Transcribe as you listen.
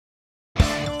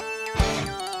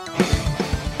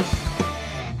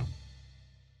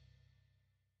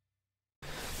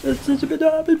Let me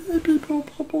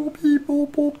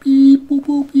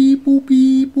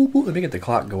get the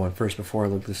clock going first before I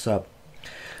look this up.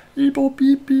 We're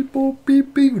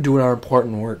doing our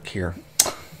important work here.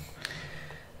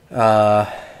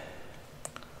 Oh,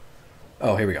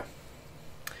 here we go.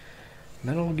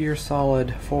 Metal Gear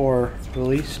Solid 4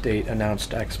 release date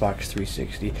announced Xbox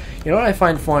 360. You know what I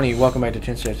find funny? Welcome back to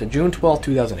Chinstrap Chaps. June 12th,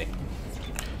 2008.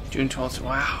 June 12th,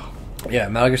 wow. Yeah,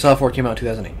 Metal Gear Solid 4 came out in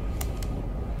 2008.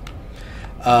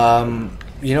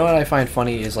 You know what I find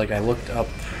funny is, like, I looked up...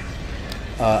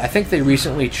 I think they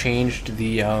recently changed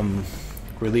the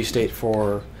release date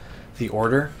for The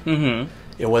Order. Mm-hmm.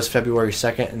 It was February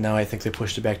 2nd, and now I think they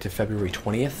pushed it back to February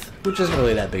 20th, which isn't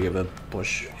really that big of a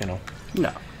push, you know.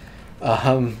 No.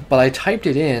 But I typed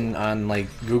it in on, like,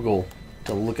 Google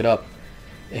to look it up,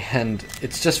 and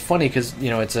it's just funny because, you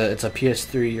know, it's a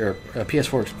PS3 or a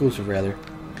PS4 exclusive, rather.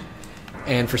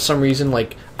 And for some reason,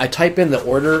 like, I type in The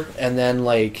Order, and then,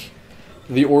 like,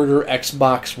 The Order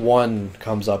Xbox One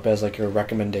comes up as, like, a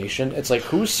recommendation. It's like,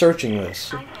 who's searching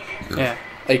this? Yeah.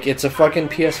 Like, it's a fucking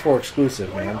PS4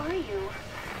 exclusive, man.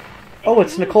 Oh,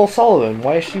 it's Nicole Sullivan.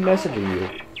 Why is she messaging you?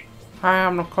 Hi,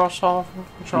 I'm Nicole Sullivan.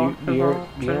 Do you know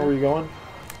where you're going?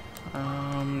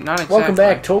 Not exactly. Welcome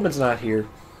back. Tobin's not here.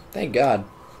 Thank God.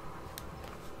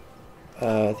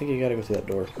 I think you gotta go through that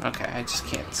door. Okay, I just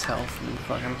can't tell from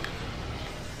fucking...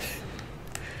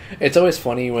 It's always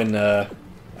funny when I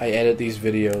edit these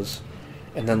videos,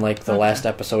 and then, like, the last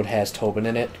episode has Tobin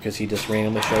in it, because he just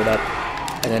randomly showed up,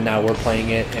 and then now we're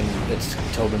playing it, and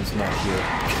Tobin's not here.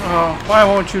 Oh, why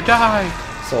won't you die?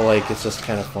 So, like, it's just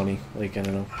kind of funny. Like, I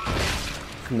don't know.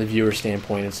 From the viewer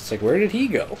standpoint, it's just like, where did he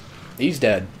go? He's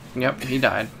dead. Yep, he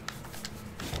died.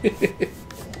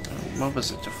 What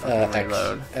was it to fucking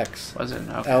reload? X. Was it?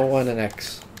 Okay. L1 and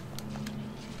X.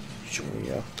 There we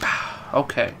go.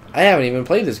 Okay. I haven't even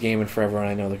played this game in forever, and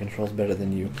I know the controls better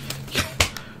than you.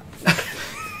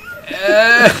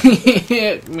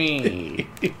 Hit me.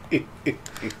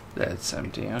 That's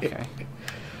empty. Okay.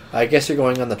 I guess you're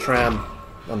going on the tram.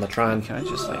 On the Tron. Can I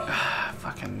just, like,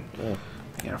 fucking... Oh.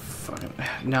 I gotta fucking...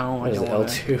 No, What I is don't it, want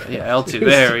L2? Yeah, L2.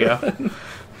 There we go.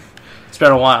 It's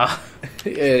been a while.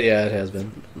 Yeah, it has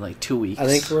been. Like 2 weeks. I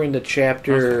think we're into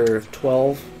chapter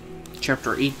 12.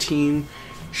 Chapter 18,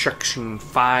 section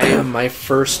 5. My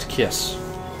first kiss.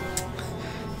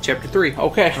 Chapter 3.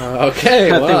 Okay.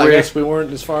 Okay, well, I guess we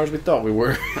weren't as far as we thought we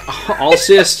were. All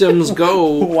systems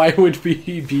go. Why would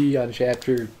we be on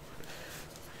chapter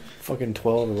fucking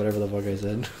 12 or whatever the fuck I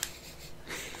said?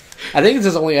 I think this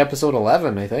is only episode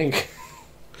 11, I think.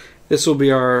 This will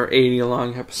be our 80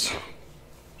 long episode.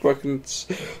 Fucking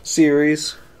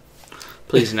series.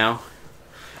 Please no.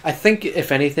 I think,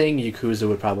 if anything, Yakuza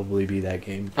would probably be that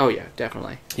game. Oh yeah,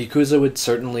 definitely. Yakuza would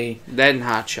certainly... That and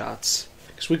Hot Shots.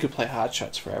 Because we could play Hot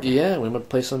Shots forever. Yeah, we might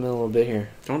play something in a little bit here.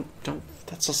 Don't...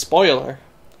 That's a spoiler.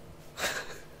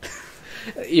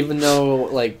 Even though,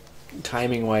 like,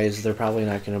 timing-wise, they're probably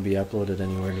not going to be uploaded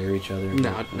anywhere near each other.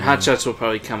 No, Hot Shots will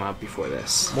probably come out before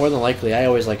this. More than likely, I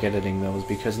always like editing those,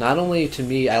 because not only to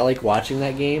me, I like watching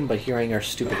that game, but hearing our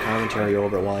stupid commentary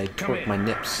over it while I twerk my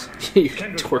nips. You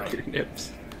can twerk your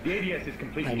nips.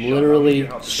 I'm literally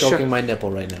stroking my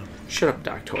nipple right now. Shut up,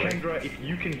 Doctor. Kendra, if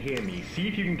you can hear me, see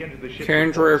if you can get to the ship.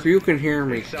 Kendra, if you can hear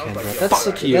me. Kendra. That's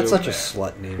such a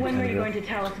slut name, When were you going Kendra. to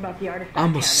tell us about the artifact? I'm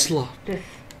a Captain? slut. This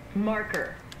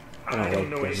marker. I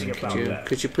don't know anything about that.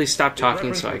 Could you please stop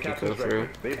talking so I can go through?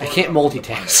 I can't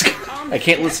multitask. I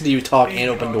can't listen to you talk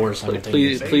and open doors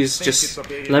simultaneously. Please, just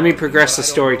let me progress the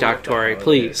story, Doctor.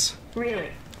 Please. Really?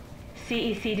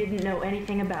 CEC didn't know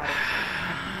anything about it.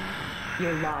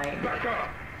 You're lying.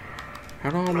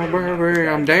 Hello, my baby.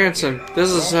 I'm dancing. This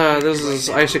is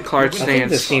Isaac Clarke's I think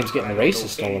dance. this game's getting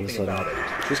racist all of a sudden.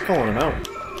 She's calling him out.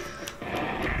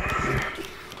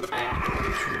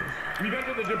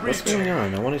 What's going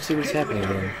on? I want to see what's happening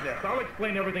there. Yes, I'll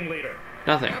explain everything later.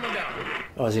 Nothing.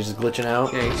 Oh, is he just glitching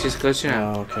out? Yeah, he's just glitching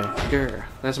out. Oh, okay. Grr.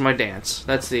 That's my dance.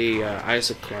 That's the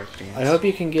Isaac Clarke dance. I hope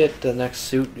you can get the next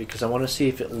suit, because I want to see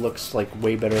if it looks like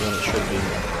way better than it should be.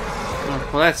 Oh,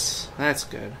 well, that's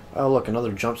good. Oh, look,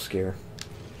 another jump scare.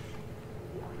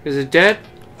 Is it dead?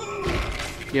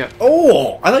 Yep.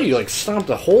 Oh! I thought you, like, stomped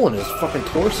a hole in his fucking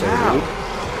torso, dude.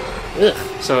 Ugh.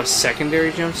 So a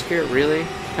secondary jump scare? Really?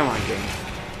 Come on, game.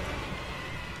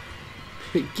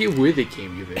 Get with it,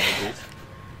 game, you bitches.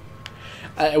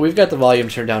 We've got the volume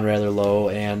turned down rather low,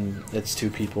 and it's two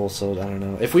people, so I don't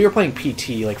know. If we were playing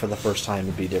PT, like, for the first time,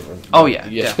 it'd be different. Oh, yeah,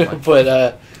 definitely.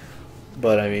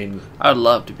 But, I mean... I would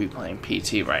love to be playing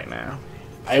PT right now.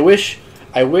 I wish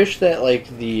that, like,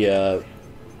 the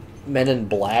Men in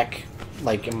Black,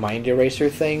 like, mind eraser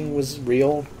thing was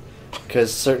real.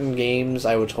 Because certain games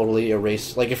I would totally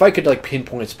erase. Like, if I could, like,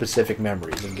 pinpoint specific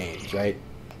memories of games, right?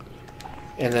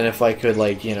 And then if I could,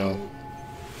 like, you know...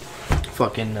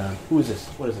 Fucking, who is this?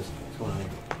 What is this? What's going on here?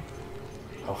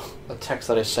 Oh, a text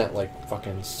that I sent, like,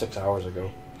 fucking 6 hours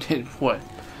ago. What?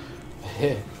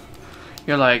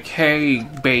 You're like, hey,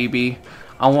 baby,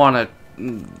 I want to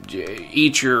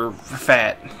eat your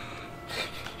fat.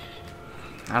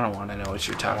 I don't want to know what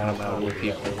you're talking about with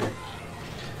people.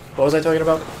 What was I talking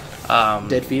about?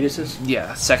 Dead fetuses?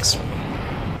 Yeah, sex.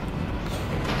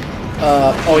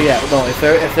 Oh yeah. No,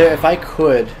 if I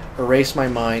could erase my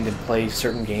mind and play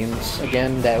certain games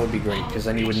again, that would be great. Because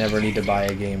then you would never need to buy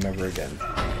a game ever again.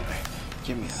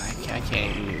 Give me. I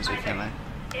can't even use it, can I?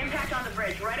 Impact on the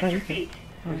bridge, right at your feet.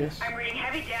 I guess. I'm reading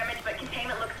heavy damage, but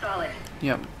containment looks solid.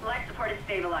 Yep. Life support is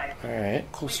stabilized. All right.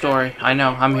 Cool story. I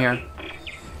know. I'm here.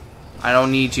 I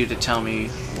don't need you to tell me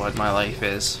what my life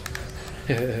is.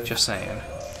 Just saying.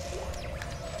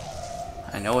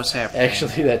 I know what's happening.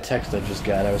 Actually, that text I just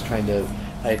got,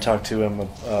 I talked to him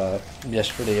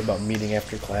yesterday about meeting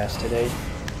after class today.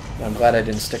 I'm glad I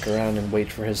didn't stick around and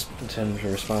wait for him to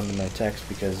respond to my text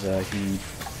because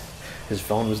his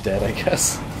phone was dead, I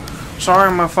guess.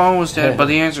 Sorry, my phone was dead, but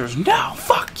the answer is no.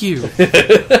 Fuck you.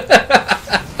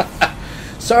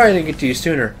 Sorry I didn't get to you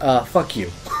sooner. Fuck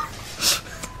you.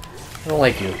 I don't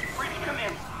like you.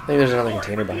 Maybe there's another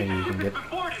container behind you can get.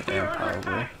 Yeah,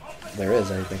 probably. There is.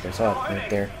 I think I saw it right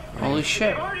there. Holy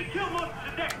shit. Oh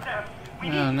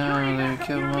no, they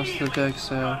killed most of the deck,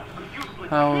 so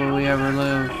how will we ever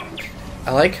live?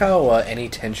 I like how any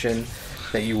tension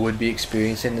that you would be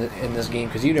experiencing in this game,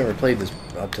 because you never played this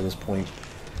up to this point.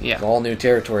 Yeah. It's all new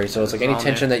territory, so it's like any all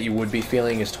tension new. that you would be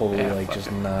feeling is totally like just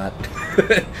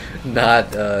it.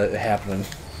 not happening.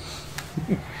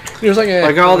 It was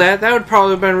like all that would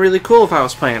probably have been really cool if I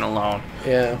was playing alone.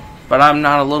 Yeah. But I'm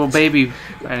not a little baby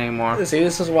anymore. See,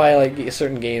 this is why like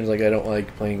certain games like I don't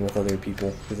like playing with other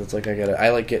people, because it's like I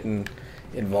like getting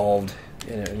involved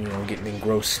in it, and, you know, getting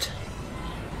engrossed.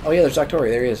 Oh yeah, there's Doctori.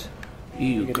 There he is.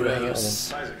 You get to hang out with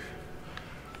gross. Isaac.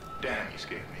 Damn, you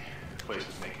scared me. The place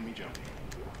is making me jumpy.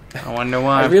 I wonder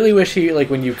why. I really wish he, like,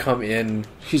 when you come in,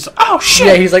 He's like, oh shit!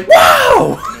 yeah, he's like,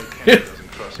 wow.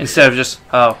 Instead of just,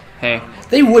 oh, hey.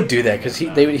 They would do that because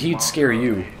he'd scare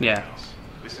you. Yeah.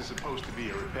 This is supposed to be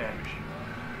a repair machine.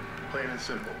 Plain and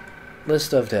simple.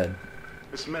 List of dead.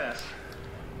 This mess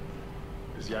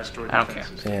is the asteroid I don't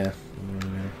defense care. system.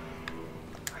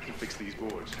 Yeah. I can fix these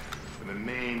boards. And the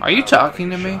main Are you talking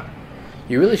to me?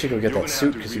 You really should go get that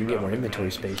suit because you can get more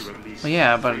inventory space. Well,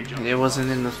 yeah, but it wasn't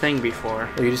in the thing before.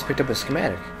 Or you just picked up a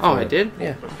schematic. Oh, I did?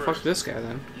 Yeah. Oh, fuck this guy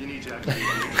then. You need to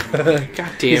activate God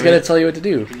He's damn gonna it. tell you what to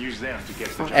do. You can use them to get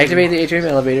to the Activate the atrium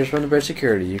elevators from the bridge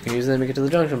security. You can use them to get to the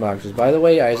junction boxes. By the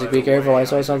way, Isaac, be careful. I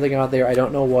saw something out there. I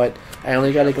don't know what. I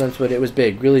only got a glimpse, but it was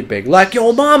big. Really big. Like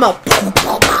your mama!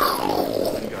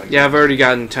 Yeah, I've already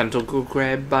gotten tentacle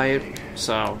grabbed by it,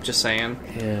 so just saying.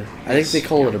 Yeah. I think they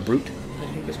call it a brute. I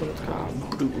think that's what it's called.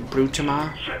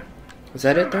 Brutama. Is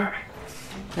that it, though?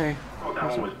 Hey. Oh,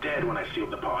 that one was dead when I sealed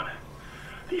the pod.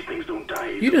 These things don't die.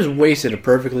 You just wasted a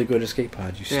perfectly good escape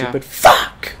pod, you Yeah. stupid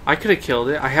fuck! I could have killed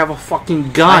it. I have a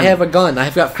fucking gun. I have a gun.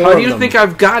 I've got 4 How of do you them. think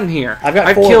I've gotten here? I've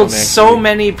got 4 of killed them, so actually.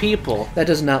 many people. That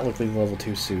does not look like a level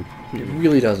 2 suit. It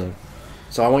really doesn't.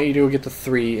 So I want you to go get the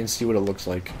 3 and see what it looks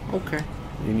like. Okay.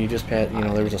 And you just had,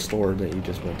 there was a store that you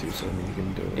just went to, so I mean, you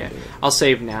can do it. Yeah. I'll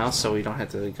save now so we don't have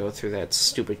to go through that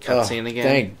stupid cutscene again.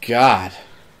 Thank God.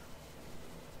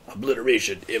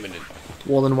 Obliteration imminent.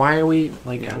 Well, then why are we,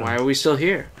 Yeah, why are we still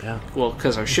here? Yeah. Well,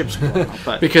 because our ship's blown up,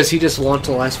 but... Because he just launched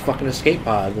the last fucking escape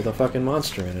pod with a fucking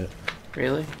monster in it.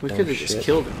 Really? We Oh, could have just shit.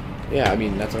 killed him. Yeah, I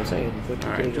mean, that's what I'm saying.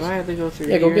 Alright, do I have to go through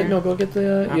Yeah, here? go get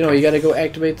the, Okay. you gotta go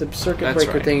activate the circuit That's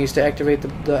breaker right. thingies to activate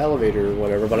the elevator or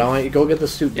whatever, but I want you to go get the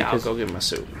suit Yeah, I'll because go get my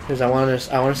suit. I want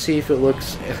to see if it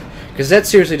looks, because that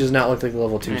seriously does not look like the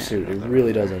level 2 Yeah, suit. It no,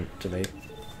 really doesn't to me.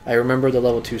 I remember the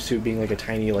level 2 suit being like a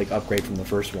tiny like upgrade from the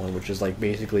first one, which is like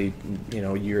basically,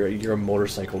 you're a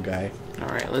motorcycle guy.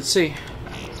 Alright, let's see.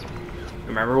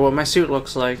 Remember what my suit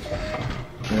looks like.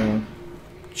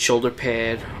 Shoulder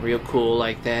pad, real cool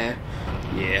like that.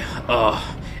 Yeah.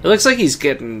 It looks like he's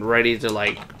getting ready to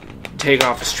like take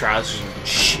off his trousers and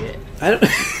shit. I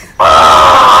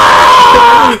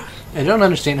don't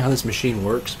understand how this machine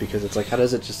works because it's like, how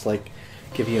does it just like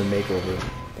give you a makeover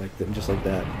just like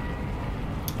that?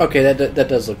 Okay, that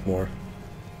does look more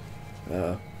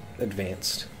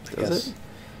advanced. I Does guess.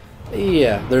 it?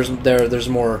 Yeah, there's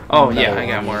more. Oh metal yeah, I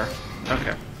got on more. it.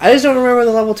 Okay. I just don't remember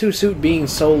the level 2 suit being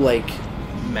so like.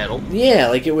 Metal. Yeah,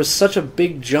 like it was such a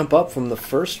big jump up from the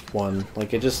first one.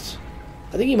 Like it just.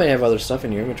 I think you might have other stuff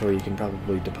in your inventory you can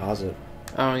probably deposit.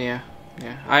 Oh yeah.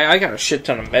 Yeah, I got a shit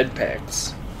ton of med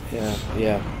packs. Yeah,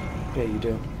 you do.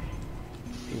 You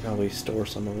can probably store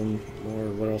some of them. Or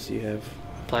what else do you have?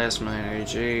 Plasma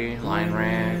energy, line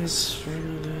racks.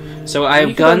 So I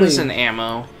have guns and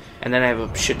ammo, and then I have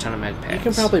a shit ton of med packs. You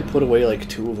can probably put away like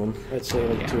 2 of them. I'd say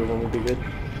like 2 of them would be good.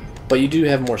 But you do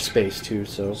have more space too,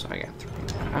 so... So I got 3.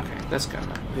 Okay, that's good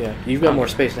enough. Yeah, you've got more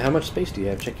space. Now, how much space do you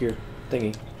have? Check your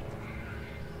thingy.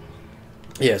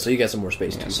 Yeah, so you got some more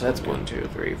space too, so that's good. 1, 2,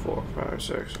 3, 4, 5,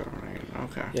 6, 7, 8.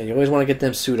 Okay. Yeah, you always want to get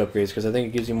them suit upgrades, because I think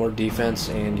it gives you more defense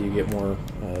and you get more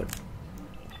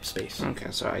space.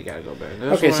 Okay, so I gotta go back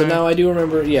this Okay, way. so now I do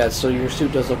remember, yeah, so your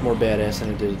suit does look more badass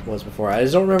than it was before. I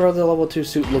just don't remember the level 2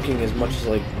 suit looking as much as,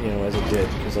 like, you know, as it did.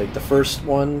 Because, like, the first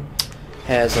one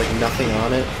has, like, nothing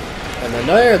on it. And then,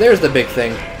 there's the big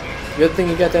thing. Good thing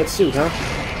you got that suit, huh?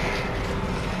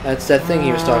 That's that thing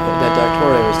he was talking about, that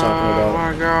Doctoria was talking about. Oh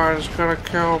my god, it's gonna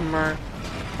kill me.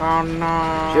 Oh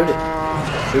no. Shoot it.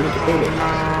 Shoot it to kill it.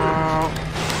 No.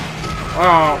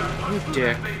 Oh, you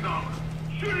dick.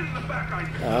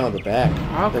 Oh, the back.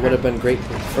 Okay. That would have been great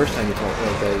the first time you told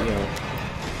like that, you know.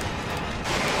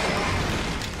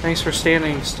 Thanks for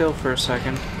standing still for a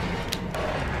second.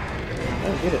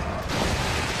 Oh, get it.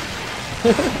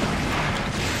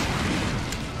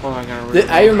 Hold on, I'm gonna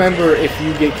I remember if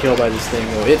you get killed by this thing,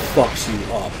 though, it fucks you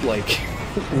up, like,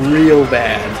 real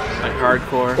bad. like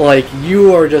hardcore. Like,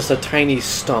 you are just a tiny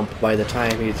stump by the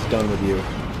time he's done with you.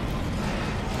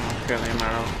 Fairly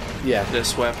amount. Yeah.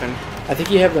 This weapon. I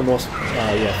think you have the most,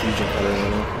 fusion cutter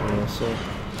ammo, you know, so...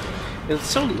 It's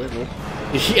so little.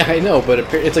 Yeah, I know, but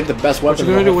it's like the best What weapon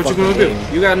you in gonna the do? whole What you fucking gonna do?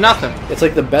 game. You got nothing. It's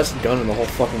like the best gun in the whole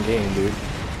fucking game, dude.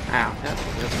 Ow.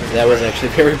 That was actually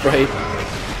very bright.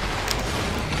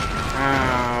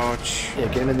 Ouch. Yeah,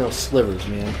 get him in those slivers,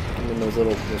 man. Get him in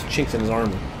those chinks in his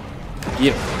armor.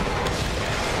 Get him.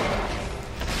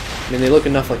 I mean, they look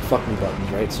enough like fuck me buttons,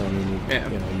 right? So, I mean,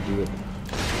 you know, you do it.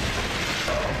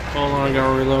 Hold on, I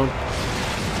gotta reload.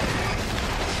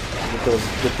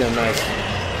 Get them nice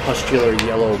pustular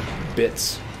yellow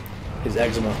bits. His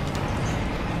eczema.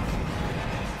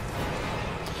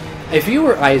 If you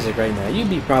were Isaac right now, you'd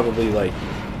be probably like,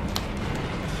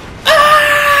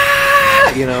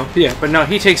 ah! You know? Yeah, but no,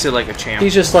 he takes it like a champ.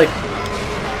 He's just like,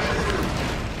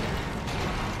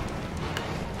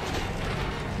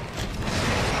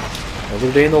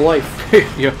 another day in the life.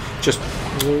 Yeah, just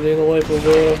Another day in the life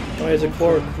of Isaac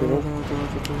Clarke, you know?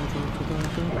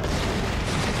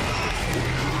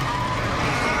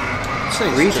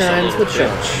 Three times the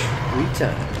charge. 3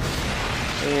 times.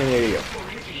 And there you go.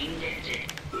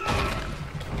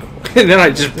 and then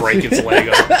I just break its leg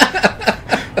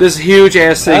off. This huge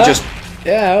ass thing just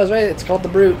Yeah, I was right. It's called the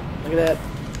Brute. Look at that.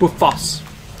 buffos.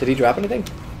 Did he drop anything?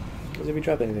 Did he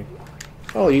drop anything?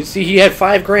 Oh, you see, he had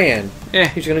 $5 grand. Yeah.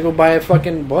 He's gonna go buy a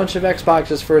fucking bunch of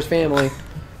Xboxes for his family.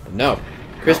 No.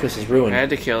 Christmas is ruined. I had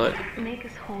to kill it. Make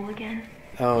us whole again.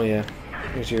 Oh, yeah.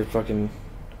 Here's your fucking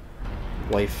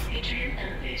wife.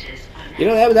 You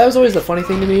know, that was always the funny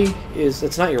thing to me, is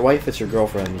it's not your wife, it's your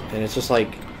girlfriend. And it's just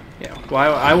like... Yeah,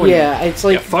 well, I wouldn't... Yeah, it's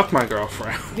like... Yeah, fuck my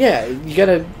girlfriend. Yeah, you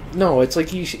gotta... No, it's like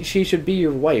she should be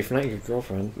your wife, not your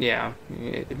girlfriend. Yeah,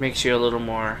 it makes you a little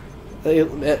more...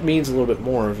 That means a little bit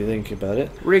more if you think about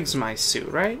it. Riggs my suit,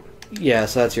 right? Yeah,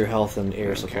 so that's your health and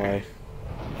air supply.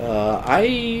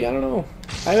 I don't know.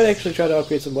 I would actually try to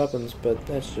upgrade some weapons, but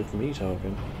that's just me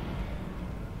talking.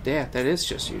 Yeah, that is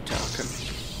just you talking.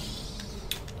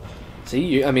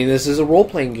 See, I mean, this is a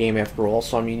role-playing game after all,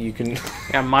 so I mean, you can...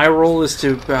 Yeah, my role is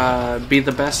to be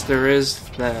the best there is,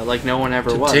 like no one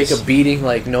ever was. take a beating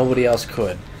like nobody else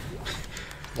could.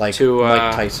 Like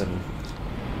Mike Tyson.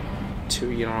 To,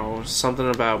 you know, something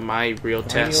about my real Why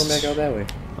test. are you going back out that way?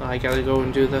 I gotta go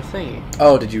and do the thingy.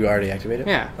 Oh, did you already activate it?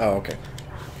 Yeah. Oh, okay.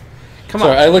 Come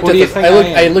Sorry, on. I looked what at do you the think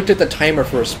I am? looked at the timer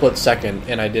for a split second,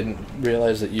 and I didn't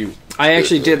realize that you... I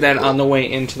actually did that on the way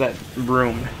into that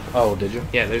room. Oh, did you?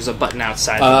 Yeah, there's a button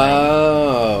outside the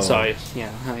Oh. room. So I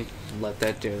let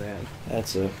that do that.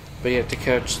 That's a... But yeah, to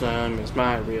coach them is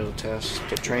my real test.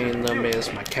 To train them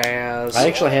is my Kaz. I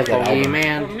actually have that album.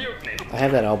 Man. I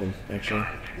have that album, actually.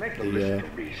 The,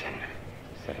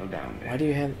 Settle down there. why do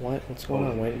you have... What's going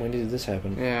on? When did this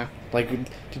happen? Yeah. Like,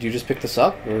 did you just pick this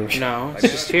up? Or... No, it's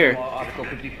just here. Article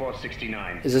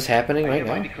 5469. Is this happening right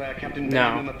now? Declare Captain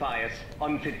No. Benjamin Mathias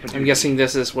unfit for I'm duty. guessing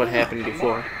this is what happened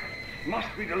before. Must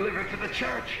be delivered to the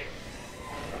church.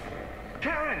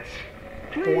 Clarence!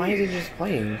 Well, why is it just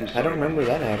playing? I don't remember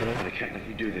that happening. I can't let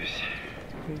you do this.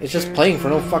 It's just playing for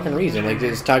no fucking reason. Like,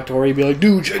 does Talk Tori be like,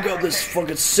 dude, check out this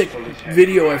fucking sick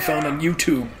video I found on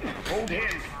YouTube. Hold him.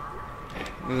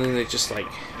 And then they just like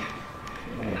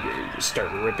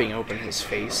start ripping open his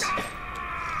face.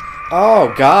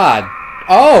 Oh God!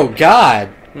 Oh God!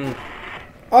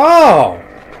 Oh!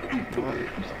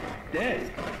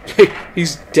 Dead.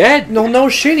 He's dead. No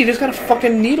shit. He just got a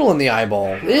fucking needle in the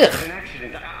eyeball. Ugh. An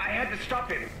accident. I had to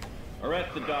stop him.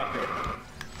 Arrest the doctor.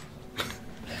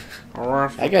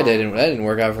 That guy didn't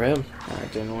work out for him.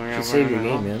 That didn't work You out. saved your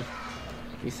game, man.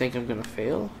 You think I'm gonna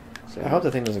fail? I hope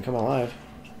the thing doesn't come alive.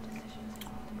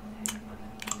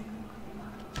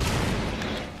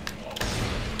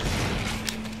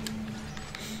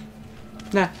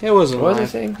 Nah, it wasn't. What was I alive.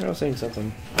 saying? I was saying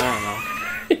something. I don't know.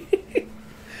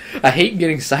 I hate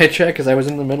getting sidetracked because I was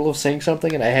in the middle of saying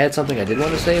something and I had something I did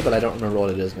want to say, but I don't remember what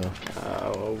it is now.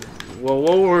 Well,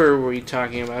 what were we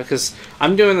talking about? Because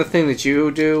I'm doing the thing that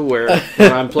you do, where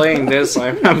when I'm playing this,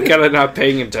 I'm kind of not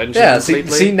paying attention. Yeah,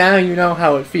 completely. see, now you know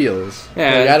how it feels.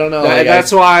 Yeah, Like, I don't know.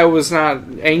 That's why I was not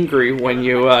angry when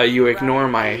you ignore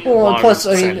my. Well, long plus,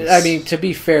 sentence. I mean, to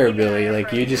be fair, Billy,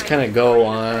 like you just kind of go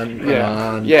on and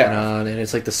on and on, and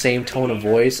it's like the same tone of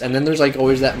voice, and then there's like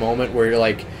always that moment where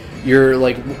you're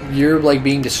like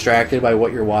being distracted by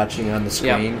what you're watching on the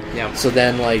screen. Yep. So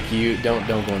then, like, you don't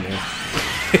go in there.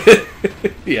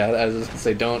 Yeah, I was just gonna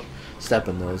say, don't step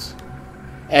in those.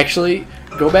 Actually,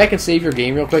 go back and save your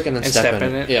game real quick and then step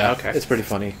in it. Yeah, okay. It's pretty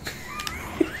funny.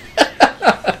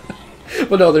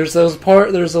 But no, there's those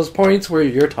points where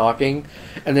you're talking,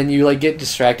 and then you like get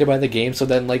distracted by the game. So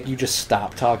then like you just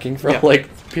stop talking for like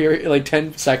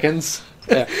 10 seconds.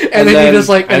 Yeah. And then you just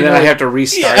like... And then I have to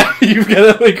restart. Yeah, you've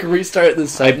got to like restart the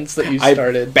sentence that you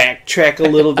started. I backtrack a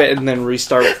little bit and then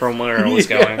restart from where I was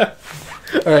going.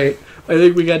 Alright, I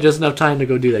think we got just enough time to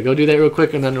go do that. Go do that real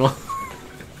quick and then we'll...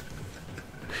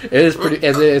 It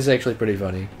is actually pretty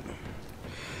funny.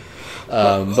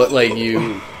 But like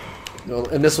you... Well,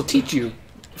 and this will teach you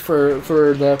for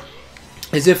the...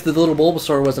 As if the little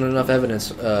Bulbasaur wasn't enough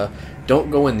evidence. Don't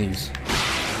go in these.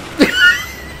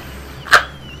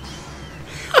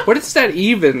 What is that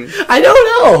even? I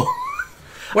don't know.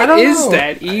 What is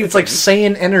that even? It's like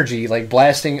Saiyan energy, like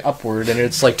blasting upward, and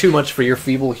it's like too much for your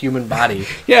feeble human body.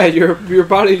 Yeah, your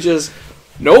body just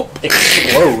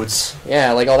Explodes.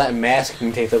 Yeah, like all that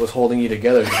masking tape that was holding you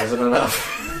together wasn't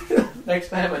enough. Next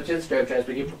time on Chinstrap Chaps,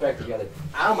 we get put back together.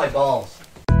 Ow, my balls.